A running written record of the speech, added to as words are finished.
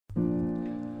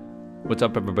What's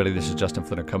up, everybody? This is Justin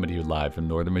Flitter coming to you live from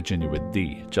Northern Virginia with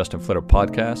the Justin Flitter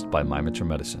Podcast by My Mature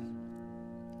Medicine.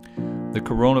 The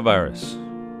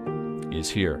coronavirus is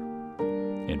here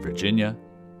in Virginia,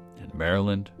 in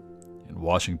Maryland, in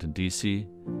Washington, D.C.,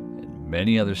 and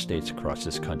many other states across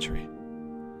this country.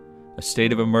 A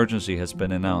state of emergency has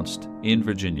been announced in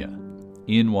Virginia,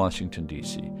 in Washington,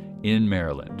 D.C., in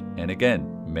Maryland, and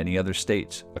again, many other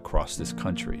states across this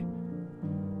country.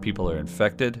 People are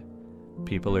infected.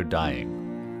 People are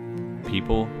dying.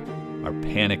 People are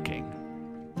panicking.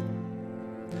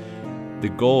 The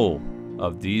goal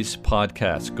of these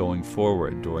podcasts going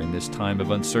forward during this time of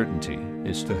uncertainty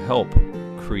is to help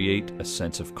create a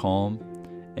sense of calm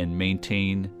and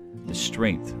maintain the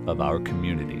strength of our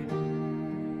community.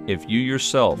 If you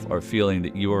yourself are feeling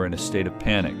that you are in a state of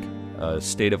panic, a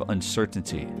state of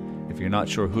uncertainty, if you're not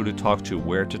sure who to talk to,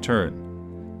 where to turn,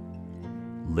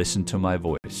 listen to my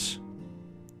voice.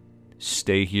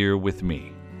 Stay here with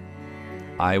me.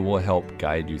 I will help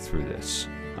guide you through this.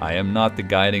 I am not the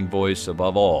guiding voice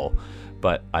above all,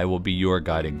 but I will be your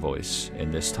guiding voice in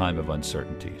this time of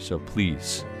uncertainty. So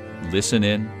please, listen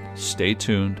in, stay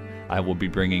tuned. I will be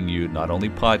bringing you not only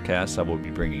podcasts, I will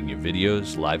be bringing you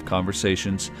videos, live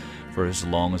conversations for as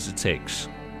long as it takes.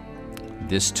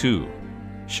 This too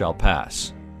shall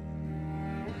pass.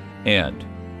 And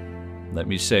let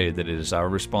me say that it is our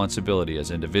responsibility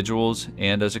as individuals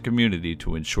and as a community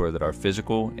to ensure that our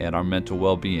physical and our mental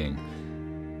well-being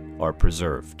are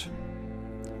preserved.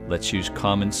 Let's use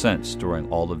common sense during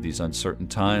all of these uncertain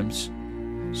times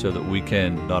so that we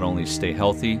can not only stay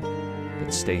healthy,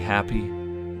 but stay happy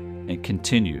and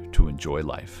continue to enjoy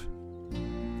life.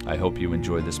 I hope you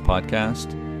enjoyed this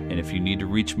podcast, and if you need to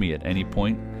reach me at any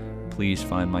point, please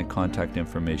find my contact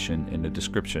information in the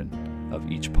description of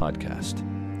each podcast.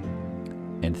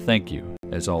 And thank you,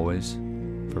 as always,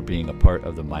 for being a part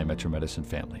of the My Mature Medicine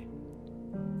family.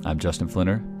 I'm Justin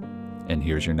Flitter, and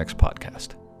here's your next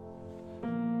podcast.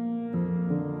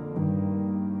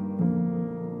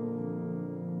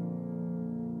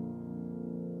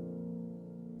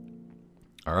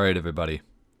 All right, everybody.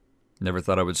 Never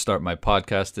thought I would start my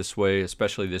podcast this way,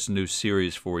 especially this new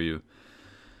series for you.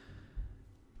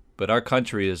 But our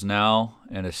country is now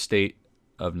in a state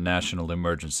of national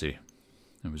emergency.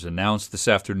 It was announced this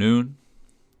afternoon.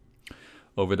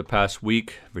 Over the past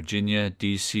week, Virginia,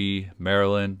 D.C.,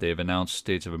 Maryland, they've announced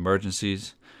states of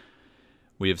emergencies.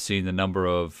 We have seen the number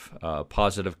of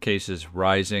positive cases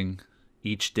rising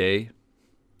each day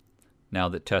now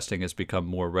that testing has become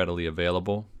more readily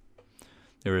available.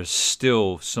 There is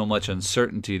still so much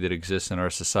uncertainty that exists in our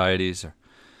societies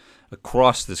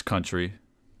across this country.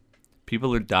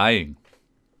 People are dying.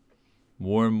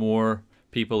 More and more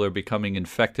people are becoming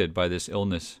infected by this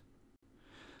illness.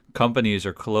 Companies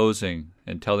are closing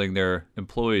and telling their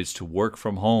employees to work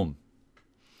from home.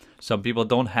 Some people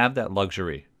don't have that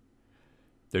luxury.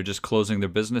 They're just closing their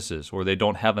businesses, or they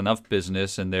don't have enough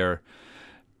business and they're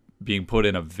being put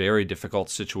in a very difficult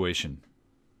situation.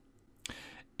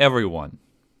 Everyone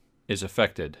is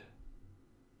affected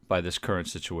by this current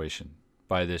situation,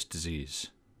 by this disease.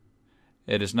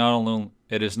 It is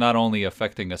not only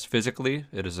affecting us physically,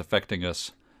 it is affecting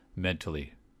us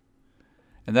mentally.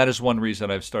 And that is one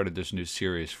reason I've started this new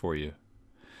series for you,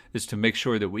 is to make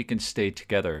sure that we can stay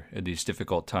together in these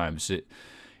difficult times.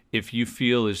 If you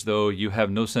feel as though you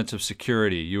have no sense of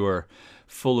security, you are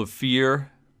full of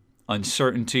fear,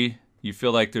 uncertainty, you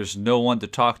feel like there's no one to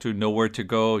talk to, nowhere to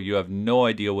go, you have no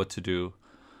idea what to do,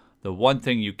 the one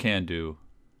thing you can do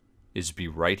is be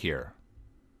right here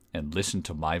and listen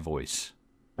to my voice.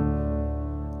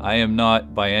 I am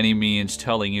not by any means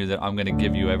telling you that I'm going to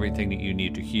give you everything that you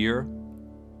need to hear.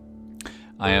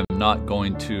 I am not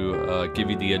going to give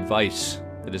you the advice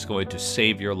that is going to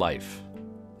save your life.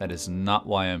 That is not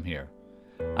why I'm here.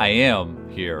 I am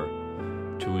here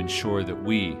to ensure that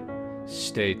we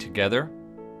stay together,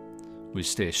 we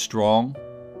stay strong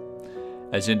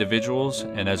as individuals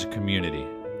and as a community.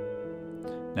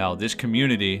 Now, this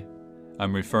community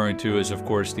I'm referring to is, of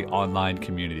course, the online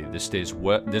community.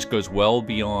 This goes well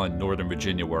beyond Northern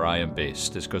Virginia, where I am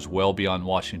based. This goes well beyond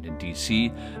Washington,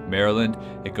 D.C., Maryland.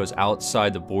 It goes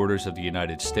outside the borders of the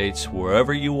United States.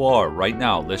 Wherever you are right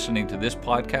now listening to this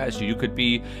podcast, you could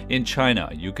be in China,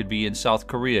 you could be in South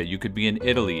Korea, you could be in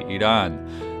Italy,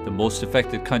 Iran, the most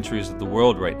affected countries of the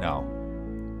world right now.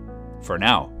 For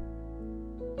now.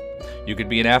 You could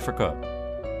be in Africa.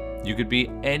 You could be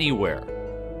anywhere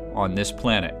on this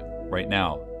planet right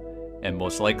now, and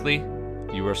most likely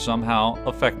you are somehow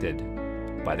affected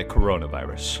by the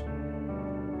coronavirus.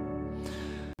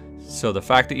 So the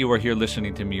fact that you are here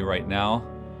listening to me right now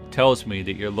tells me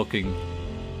that you're looking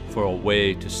for a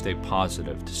way to stay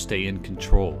positive, to stay in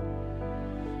control,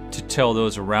 to tell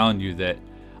those around you that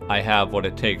I have what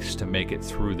it takes to make it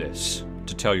through this,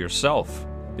 to tell yourself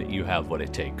that you have what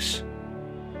it takes.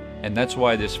 And that's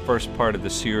why this first part of the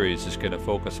series is going to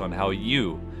focus on how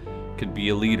you can be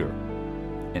a leader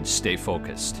and stay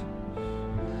focused.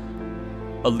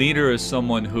 A leader is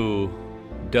someone who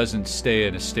doesn't stay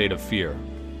in a state of fear.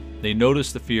 They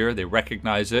notice the fear, they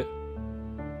recognize it,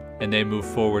 and they move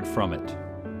forward from it.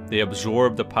 They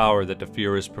absorb the power that the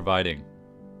fear is providing,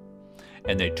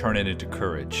 and they turn it into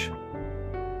courage.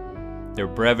 Their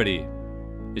brevity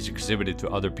is exhibited to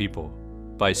other people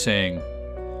by saying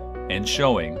and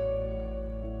showing,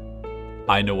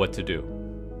 I know what to do.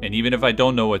 And even if I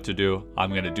don't know what to do,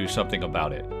 I'm going to do something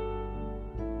about it.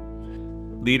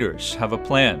 Leaders have a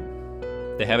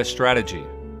plan. They have a strategy.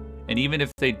 And even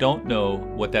if they don't know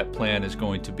what that plan is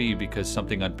going to be because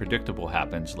something unpredictable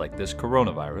happens like this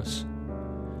coronavirus,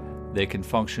 they can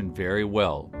function very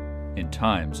well in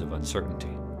times of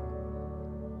uncertainty.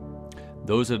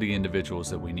 Those are the individuals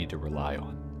that we need to rely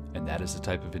on. And that is the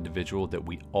type of individual that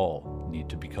we all need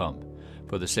to become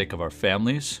for the sake of our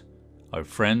families, our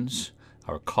friends,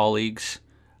 our colleagues,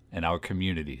 and our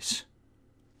communities.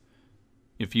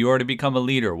 If you are to become a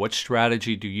leader, what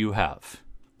strategy do you have?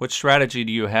 What strategy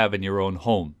do you have in your own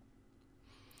home?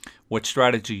 What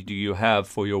strategy do you have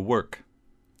for your work?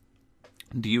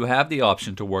 Do you have the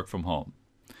option to work from home?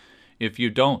 If you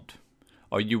don't,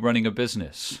 are you running a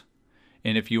business?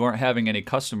 And if you aren't having any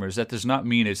customers, that does not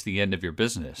mean it's the end of your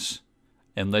business,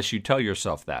 unless you tell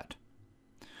yourself that.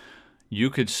 You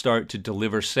could start to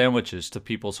deliver sandwiches to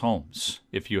people's homes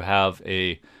if you have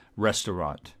a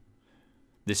restaurant.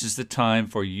 This is the time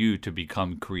for you to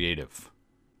become creative.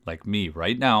 Like me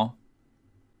right now,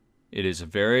 it is a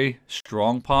very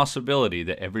strong possibility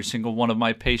that every single one of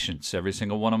my patients, every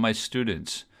single one of my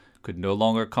students could no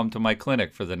longer come to my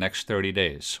clinic for the next 30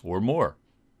 days or more.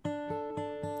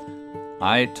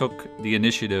 I took the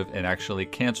initiative and actually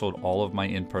canceled all of my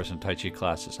in-person Tai Chi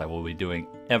classes. I will be doing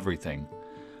everything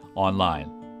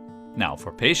online. Now,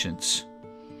 for patients,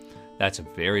 that's a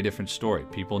very different story.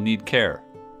 People need care.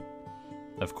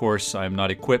 Of course, I'm not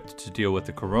equipped to deal with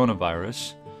the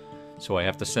coronavirus, so I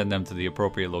have to send them to the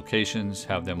appropriate locations,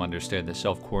 have them understand that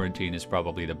self-quarantine is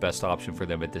probably the best option for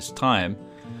them at this time.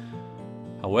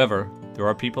 However, there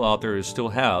are people out there who still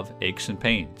have aches and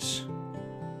pains.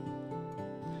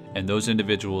 And those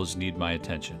individuals need my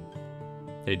attention.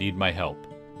 They need my help.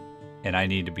 And I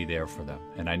need to be there for them.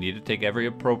 And I need to take every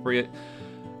appropriate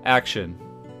action,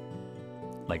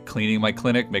 like cleaning my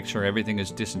clinic, make sure everything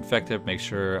is disinfected, make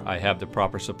sure I have the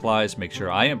proper supplies, make sure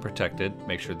I am protected,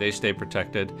 make sure they stay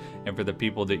protected, and for the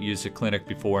people that use the clinic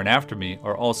before and after me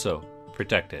are also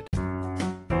protected.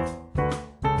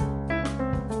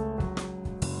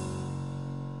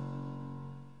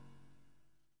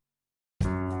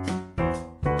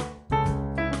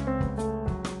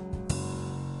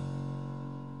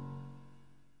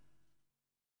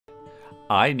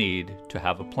 I need to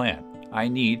have a plan. I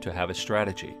need to have a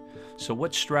strategy. So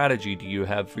what strategy do you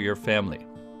have for your family?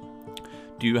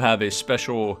 Do you have a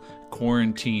special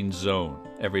quarantine zone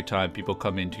every time people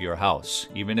come into your house,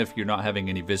 even if you're not having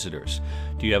any visitors?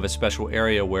 Do you have a special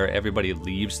area where everybody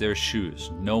leaves their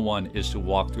shoes? No one is to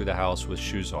walk through the house with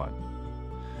shoes on.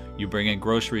 You bring in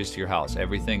groceries to your house.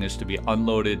 Everything is to be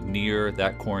unloaded near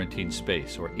that quarantine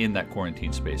space, or in that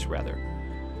quarantine space rather.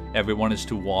 Everyone is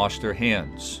to wash their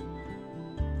hands.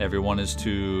 Everyone is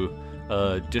to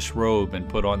disrobe and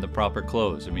put on the proper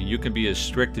clothes. I mean, you can be as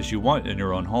strict as you want in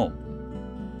your own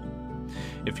home.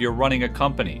 If you're running a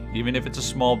company, even if it's a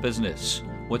small business,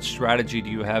 what strategy do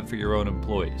you have for your own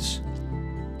employees?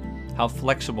 How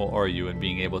flexible are you in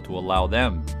being able to allow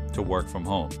them to work from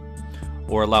home,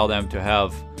 or allow them to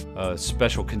have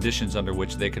special conditions under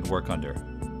which they can work under?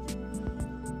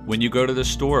 When you go to the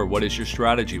store, what is your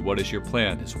strategy? What is your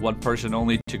plan? Is one person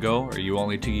only to go, or are you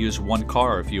only to use one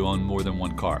car if you own more than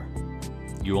one car?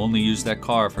 You only use that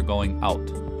car for going out.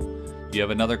 You have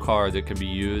another car that can be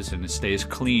used and it stays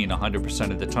clean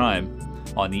 100% of the time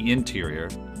on the interior.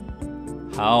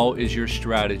 How is your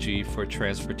strategy for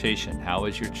transportation? How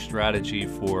is your strategy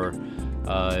for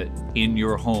in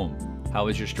your home? How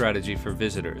is your strategy for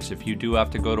visitors? If you do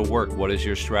have to go to work, what is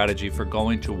your strategy for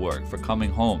going to work, for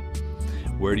coming home?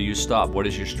 Where do you stop? What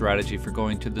is your strategy for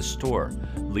going to the store?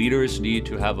 Leaders need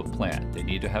to have a plan. They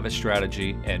need to have a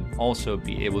strategy and also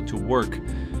be able to work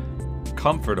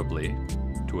comfortably,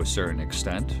 to a certain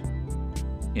extent,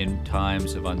 in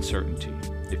times of uncertainty.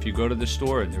 If you go to the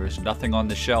store and there is nothing on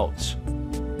the shelves,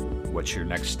 what's your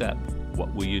next step?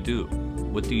 What will you do?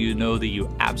 What do you know that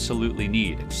you absolutely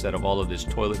need instead of all of this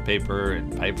toilet paper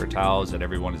and paper towels that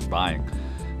everyone is buying?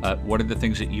 What are the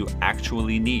things that you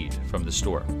actually need from the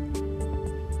store?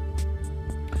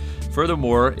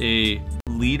 Furthermore, a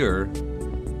leader,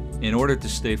 in order to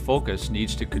stay focused,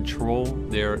 needs to control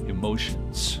their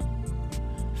emotions.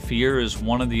 Fear is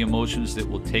one of the emotions that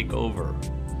will take over.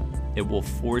 It will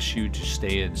force you to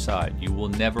stay inside. You will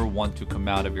never want to come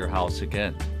out of your house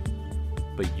again.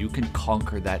 But you can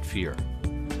conquer that fear.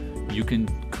 You can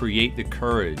create the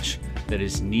courage that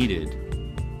is needed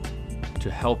to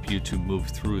help you to move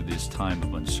through this time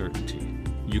of uncertainty.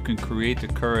 You can create the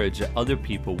courage that other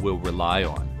people will rely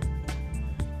on.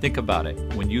 Think about it.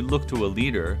 When you look to a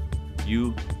leader,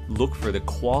 you look for the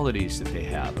qualities that they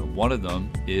have, and one of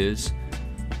them is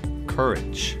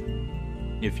courage.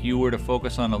 If you were to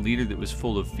focus on a leader that was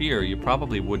full of fear, you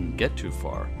probably wouldn't get too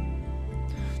far.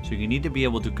 So you need to be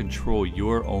able to control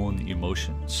your own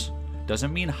emotions.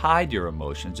 Doesn't mean hide your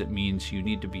emotions. It means you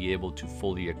need to be able to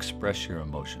fully express your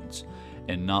emotions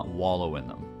and not wallow in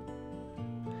them.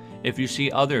 If you see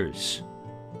others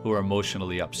who are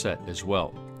emotionally upset as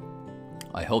well,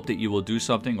 I hope that you will do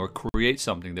something or create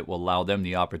something that will allow them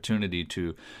the opportunity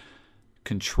to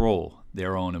control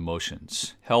their own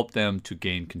emotions. Help them to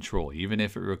gain control, even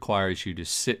if it requires you to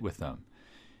sit with them.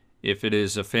 If it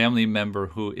is a family member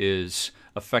who is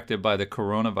affected by the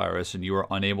coronavirus and you are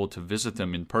unable to visit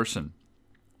them in person,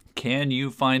 can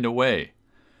you find a way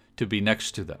to be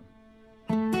next to them?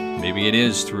 Maybe it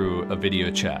is through a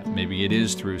video chat. Maybe it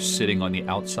is through sitting on the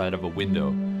outside of a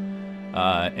window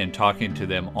and talking to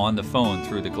them on the phone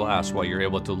through the glass while you're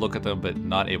able to look at them but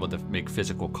not able to make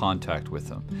physical contact with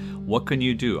them. What can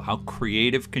you do? How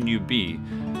creative can you be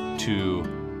to,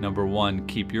 number one,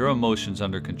 keep your emotions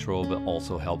under control but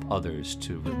also help others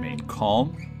to remain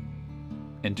calm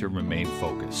and to remain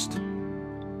focused?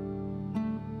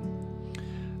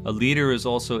 A leader is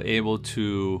also able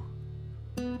to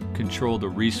control the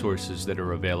resources that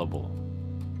are available.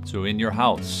 So in your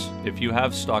house, if you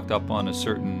have stocked up on a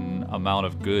certain amount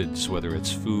of goods, whether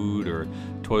it's food or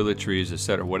toiletries,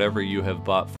 etc., whatever you have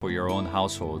bought for your own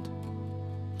household,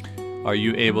 are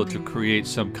you able to create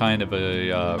some kind of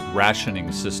a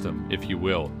rationing system, if you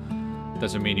will?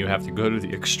 Doesn't mean you have to go to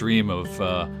the extreme of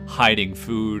hiding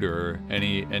food or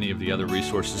any of the other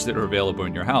resources that are available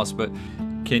in your house, but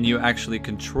can you actually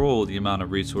control the amount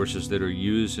of resources that are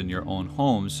used in your own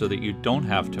home so that you don't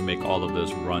have to make all of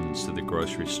those runs to the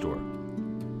grocery store?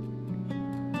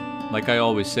 Like I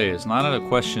always say, it's not a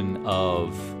question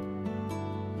of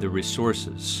the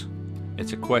resources.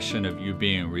 It's a question of you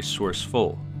being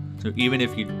resourceful. So even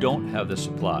if you don't have the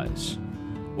supplies,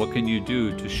 what can you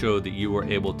do to show that you are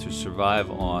able to survive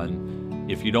on,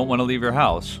 if you don't want to leave your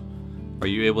house, are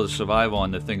you able to survive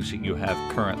on the things that you have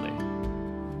currently?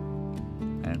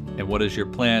 And what is your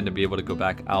plan to be able to go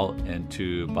back out and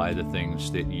to buy the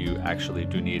things that you actually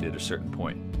do need at a certain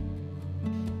point?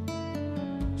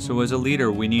 So as a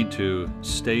leader, we need to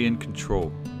stay in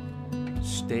control,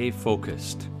 stay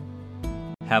focused,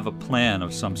 have a plan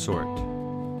of some sort,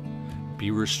 be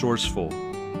resourceful,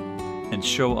 and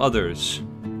show others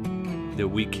that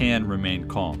we can remain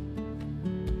calm.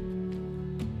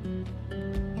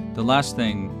 The last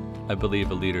thing I believe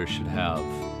a leader should have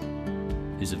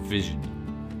is a vision.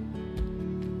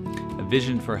 A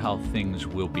vision for how things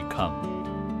will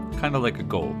become. Kind of like a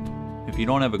goal. If you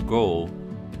don't have a goal,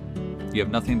 you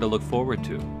have nothing to look forward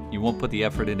to. You won't put the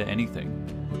effort into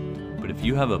anything. But if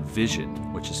you have a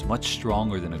vision, which is much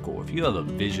stronger than a goal, if you have a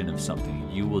vision of something,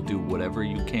 you will do whatever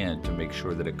you can to make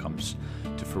sure that it comes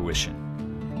to fruition.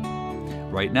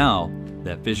 Right now,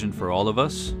 that vision for all of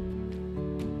us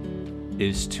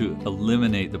is to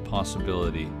eliminate the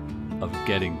possibility of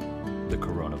getting the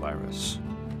coronavirus.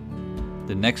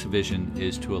 The next vision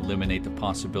is to eliminate the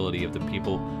possibility of the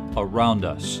people around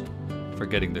us for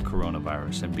getting the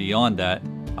coronavirus. And beyond that,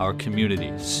 our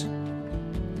communities,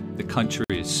 the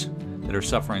countries that are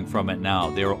suffering from it now,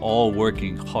 they're all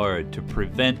working hard to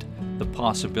prevent the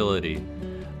possibility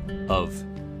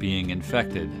of being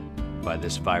infected by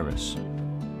this virus.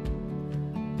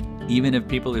 Even if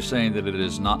people are saying that it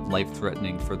is not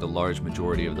life-threatening for the large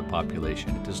majority of the population,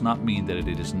 it does not mean that it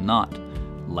is not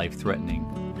life-threatening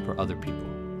for other people.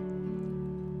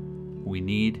 We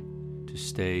need to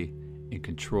stay in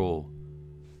control.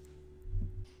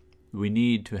 We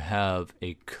need to have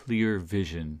a clear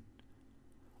vision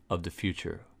of the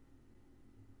future.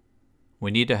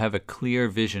 We need to have a clear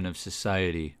vision of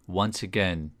society once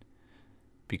again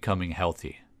becoming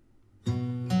healthy,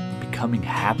 becoming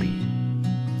happy.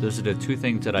 Those are the two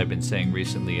things that I've been saying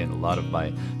recently in a lot of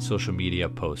my social media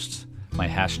posts, my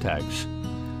hashtags.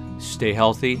 Stay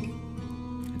healthy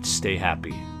and stay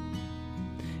happy.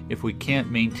 If we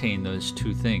can't maintain those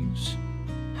two things,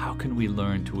 how can we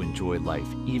learn to enjoy life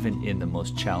even in the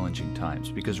most challenging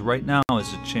times? Because right now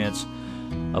is a chance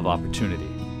of opportunity.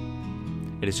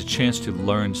 It is a chance to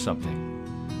learn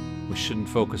something. We shouldn't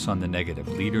focus on the negative.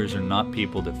 Leaders are not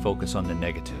people that focus on the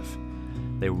negative.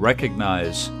 They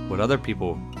recognize what other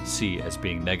people see as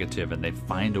being negative, and they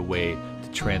find a way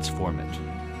to transform it.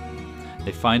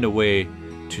 They find a way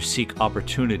to seek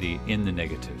opportunity in the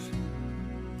negative.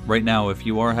 Right now, if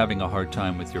you are having a hard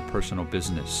time with your personal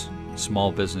business,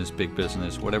 small business, big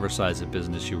business, whatever size of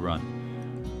business you run,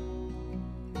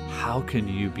 how can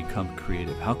you become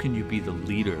creative? How can you be the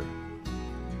leader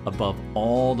above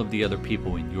all of the other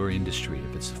people in your industry,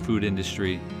 if it's the food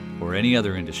industry or any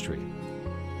other industry?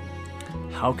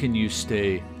 How can you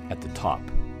stay at the top?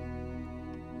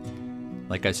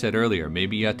 Like I said earlier,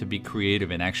 maybe you have to be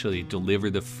creative and actually deliver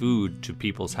the food to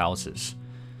people's houses.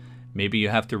 Maybe you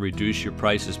have to reduce your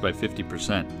prices by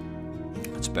 50%.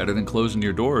 It's better than closing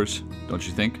your doors, don't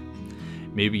you think?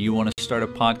 Maybe you want to start a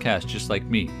podcast just like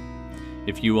me.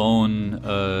 If you own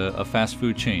a fast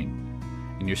food chain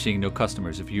and you're seeing no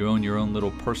customers, if you own your own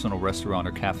little personal restaurant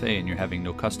or cafe and you're having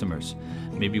no customers,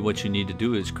 maybe what you need to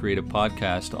do is create a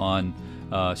podcast on,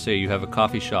 say you have a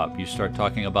coffee shop. You start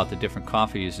talking about the different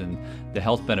coffees and the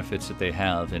health benefits that they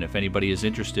have. And if anybody is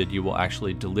interested, you will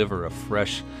actually deliver a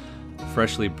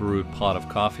freshly brewed pot of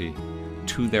coffee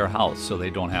to their house so they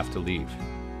don't have to leave.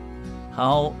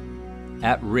 How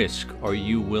at risk are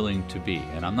you willing to be?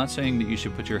 And I'm not saying that you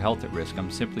should put your health at risk.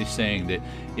 I'm simply saying that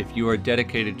if you are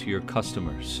dedicated to your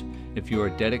customers, if you are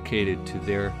dedicated to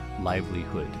their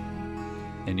livelihood,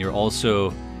 and you're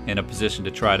also in a position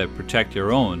to try to protect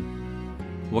your own,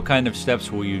 what kind of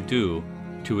steps will you do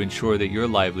to ensure that your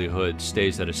livelihood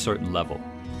stays at a certain level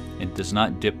and does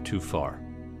not dip too far?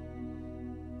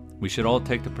 We should all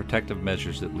take the protective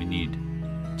measures that we need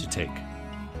to take.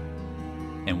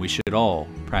 And we should all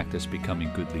practice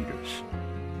becoming good leaders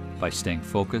by staying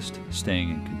focused, staying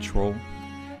in control,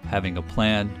 having a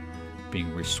plan,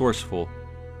 being resourceful,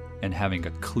 and having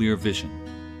a clear vision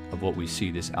of what we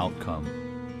see this outcome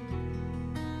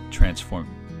transform,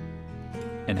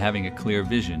 and having a clear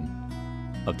vision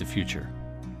of the future.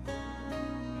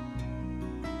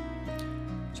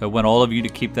 So I want all of you to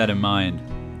keep that in mind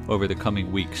over the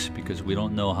coming weeks, because we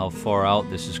don't know how far out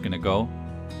this is going to go.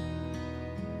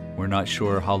 We're not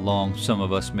sure how long some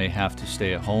of us may have to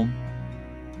stay at home.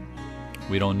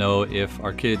 We don't know if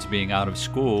our kids being out of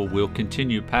school will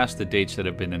continue past the dates that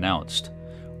have been announced.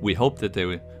 We hope that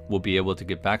they will be able to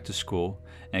get back to school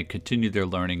and continue their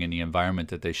learning in the environment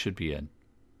that they should be in.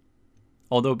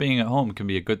 Although being at home can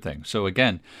be a good thing. So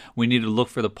again, we need to look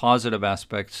for the positive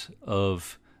aspects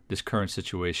of this current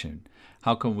situation.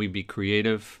 How can we be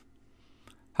creative?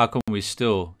 How can we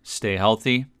still stay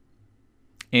healthy?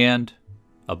 And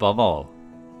above all,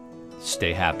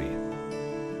 stay happy.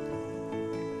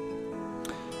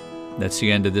 That's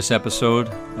the end of this episode.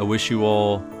 I wish you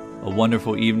all a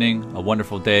wonderful evening, a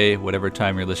wonderful day, whatever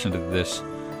time you're listening to this.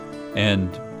 And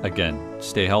again,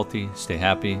 stay healthy, stay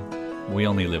happy. We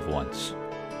only live once.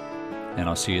 And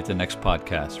I'll see you at the next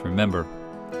podcast. Remember,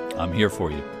 I'm here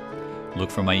for you. Look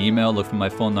for my email, look for my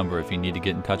phone number if you need to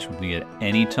get in touch with me at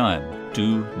any time.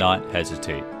 Do not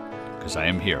hesitate, because I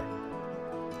am here.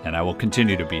 And I will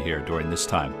continue to be here during this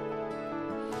time.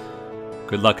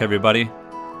 Good luck, everybody,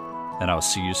 and I'll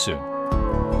see you soon.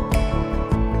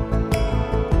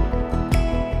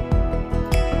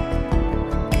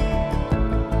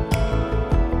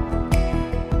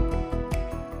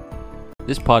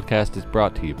 This podcast is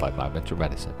brought to you by My Mentor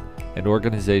Medicine, an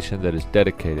organization that is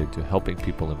dedicated to helping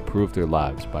people improve their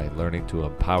lives by learning to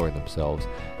empower themselves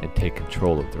and take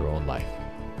control of their own life.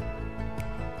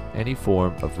 Any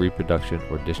form of reproduction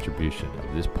or distribution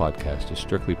of this podcast is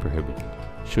strictly prohibited.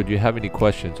 Should you have any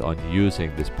questions on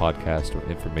using this podcast or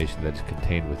information that is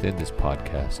contained within this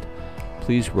podcast,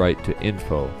 please write to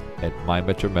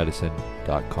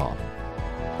info@mymetromedicine.com.